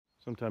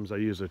Sometimes I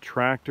use a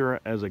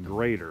tractor as a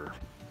grader.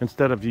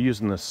 Instead of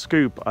using the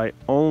scoop, I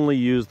only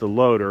use the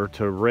loader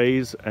to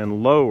raise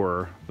and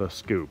lower the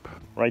scoop.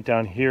 Right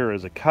down here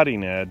is a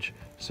cutting edge,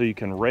 so you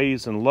can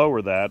raise and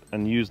lower that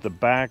and use the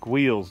back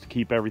wheels to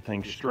keep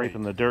everything straight.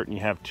 In the dirt and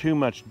you have too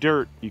much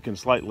dirt, you can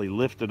slightly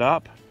lift it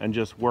up and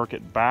just work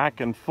it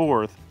back and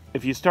forth.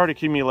 If you start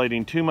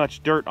accumulating too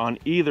much dirt on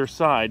either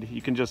side,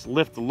 you can just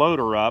lift the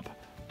loader up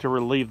to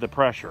relieve the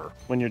pressure.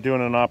 When you're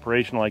doing an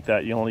operation like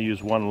that, you only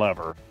use one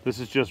lever. This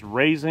is just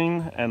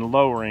raising and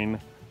lowering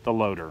the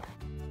loader.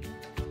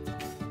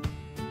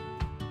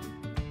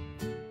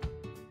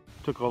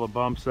 Took all the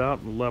bumps out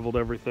and leveled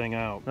everything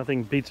out.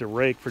 Nothing beats a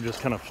rake for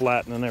just kind of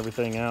flattening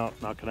everything out,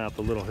 knocking out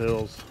the little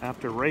hills.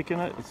 After raking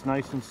it, it's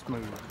nice and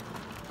smooth.